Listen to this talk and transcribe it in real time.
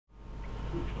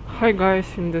Hi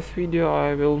guys, in this video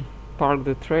I will park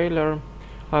the trailer.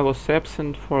 I was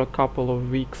absent for a couple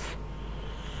of weeks.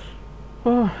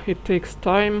 It takes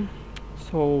time,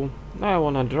 so I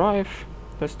wanna drive.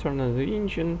 Let's turn on the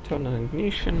engine, turn on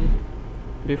ignition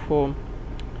before.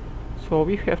 So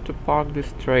we have to park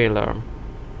this trailer.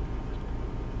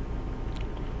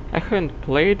 I haven't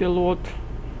played a lot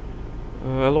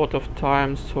of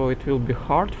times, so it will be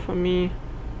hard for me.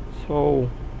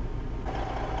 So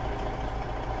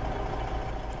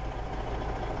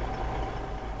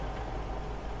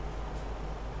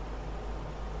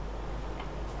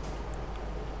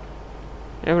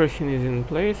everything is in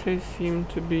place, I seem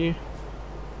to be.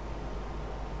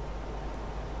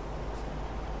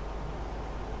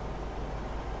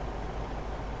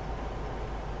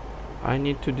 I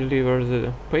need to deliver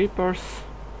the papers.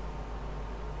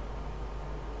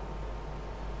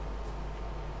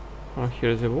 Oh,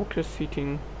 here's the worker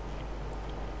sitting.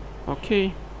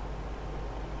 Okay.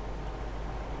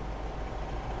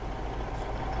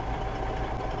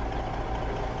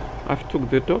 I've took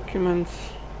the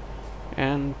documents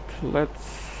and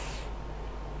let's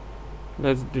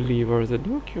deliver the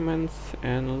documents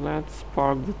and let's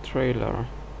park the trailer.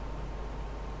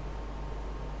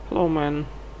 Hello, man.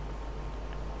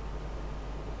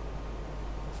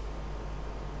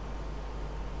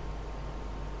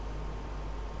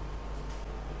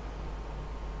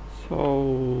 So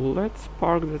let's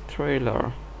park the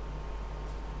trailer.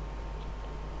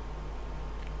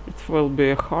 It will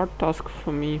be a hard task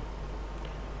for me.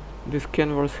 This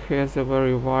Kenworth has a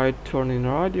very wide turning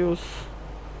radius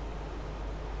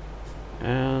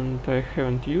and I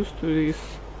haven't used to this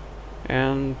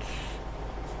and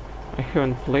I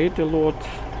haven't played a lot.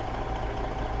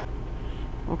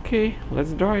 Okay,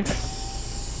 let's drive.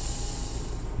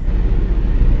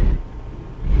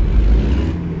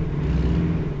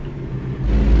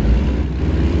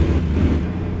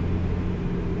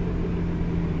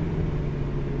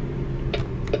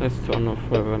 Let's turn off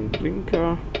front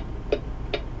blinker.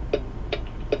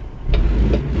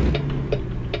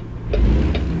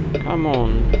 Come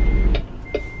on.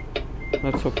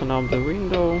 Let's open up the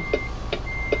window.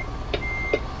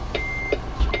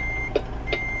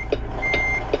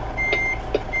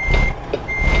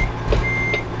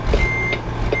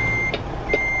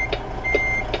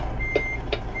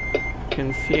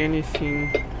 Can't see anything.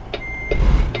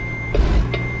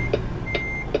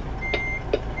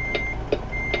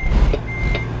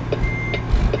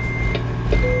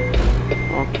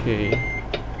 Okay.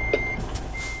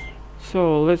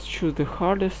 So let's choose the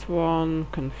hardest one,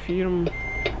 confirm.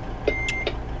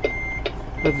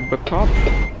 Let's back up.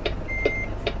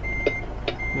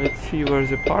 Let's see where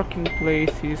the parking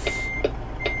place is.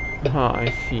 Aha, I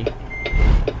see.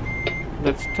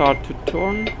 Let's start to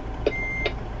turn.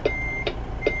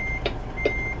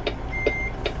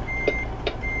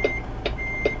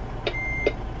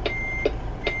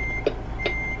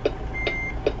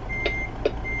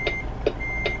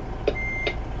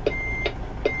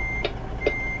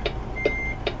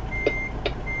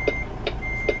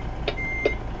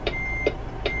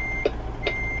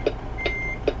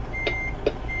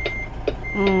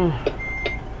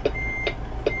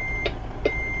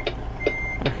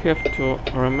 I have to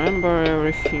remember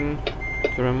everything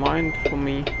to remind for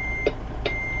me.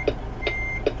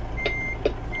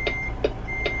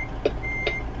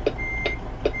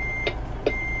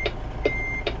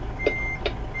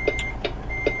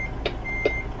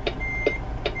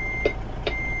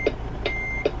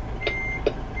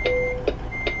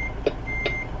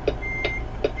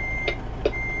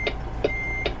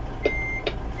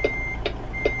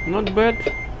 Not bad.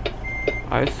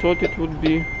 I thought it would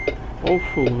be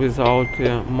awful without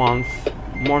a month,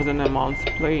 more than a month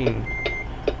playing.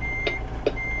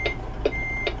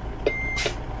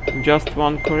 Just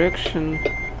one correction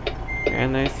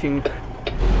and I think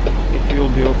it will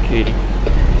be okay.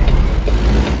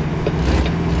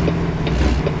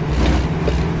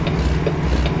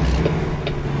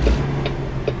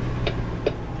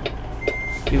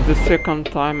 It's the second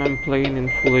time I'm playing in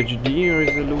Full HD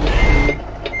resolution,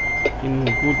 in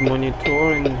good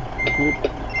monitor, in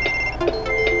good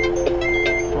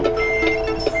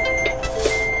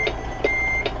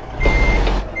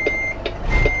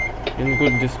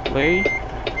good display.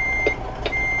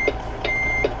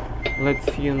 Let's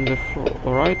see in the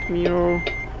right mirror.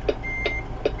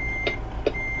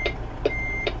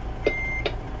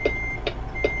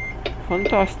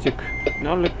 Fantastic,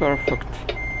 nearly perfect.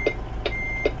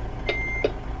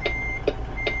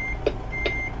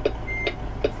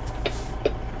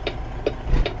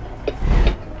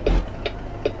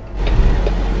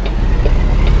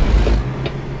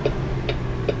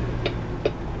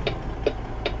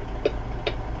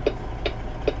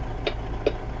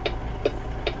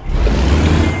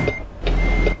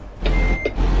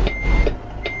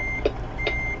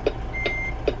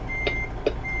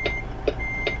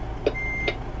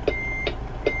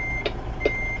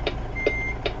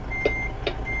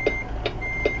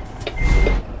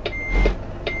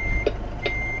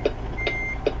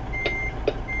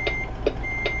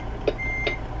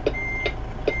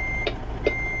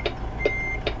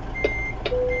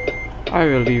 I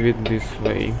will leave it this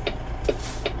way.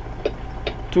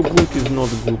 Too good is not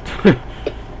good.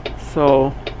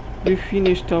 So we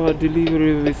finished our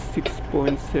delivery with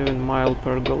 6.7 miles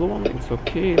per gallon. It's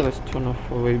okay. Let's turn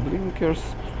off away blinkers,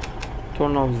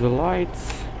 turn off the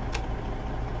lights.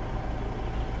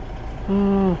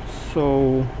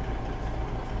 So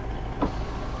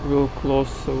we'll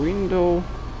close the window.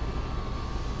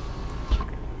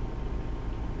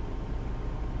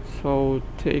 So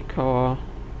take our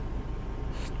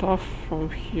stuff from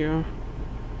here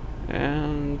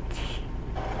and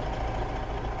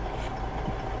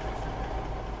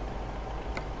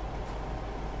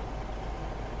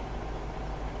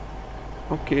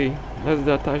okay, let's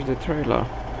detach the trailer.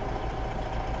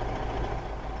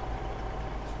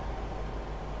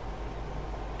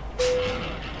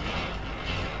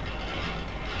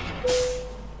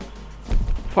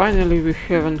 Finally, we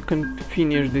haven't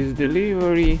finished this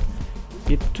delivery.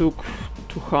 It took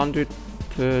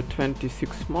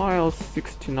 226 miles,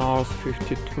 16 hours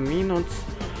 52 minutes,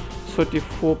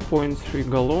 34.3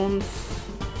 gallons,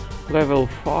 level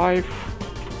 5.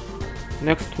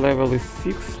 Next level is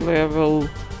 6th level,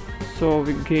 so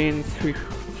we gained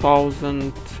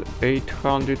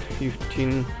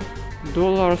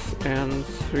 $3,815 and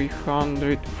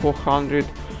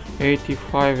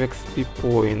 485 XP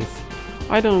points.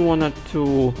 I don't want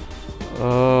to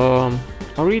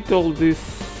read all this,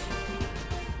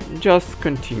 just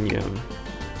continue.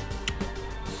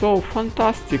 So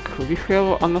fantastic, we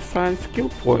have unassigned skill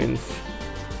points.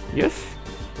 Yes,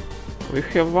 we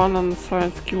have one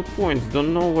unassigned skill points,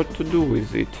 don't know what to do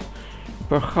with it.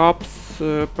 Perhaps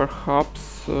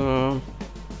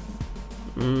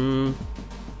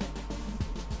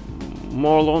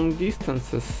more long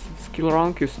distances. Skill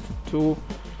rank is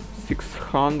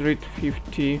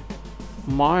 650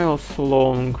 miles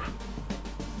long.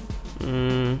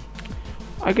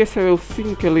 I guess I will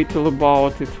think a little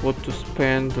about it, what to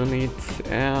spend on it,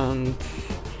 and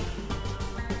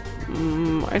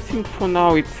I think for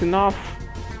now it's enough.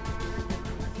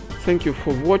 Thank you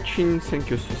for watching, thank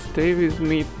you to stay with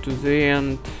me to the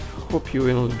end. Hope you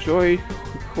will enjoy,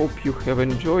 hope you have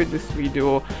enjoyed this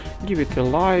video. Give it a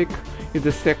like. It's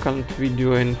the second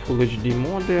video in Full HD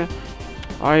mode.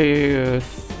 I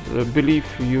believe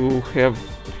you have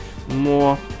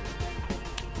more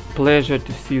pleasure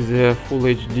to see the Full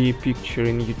HD picture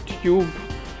in YouTube.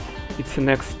 It's the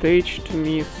next stage to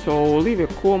me, so leave a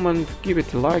comment, give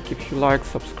it a like if you like,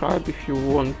 subscribe if you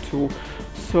want to.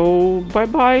 So bye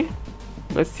bye,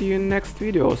 let's see you in next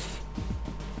videos.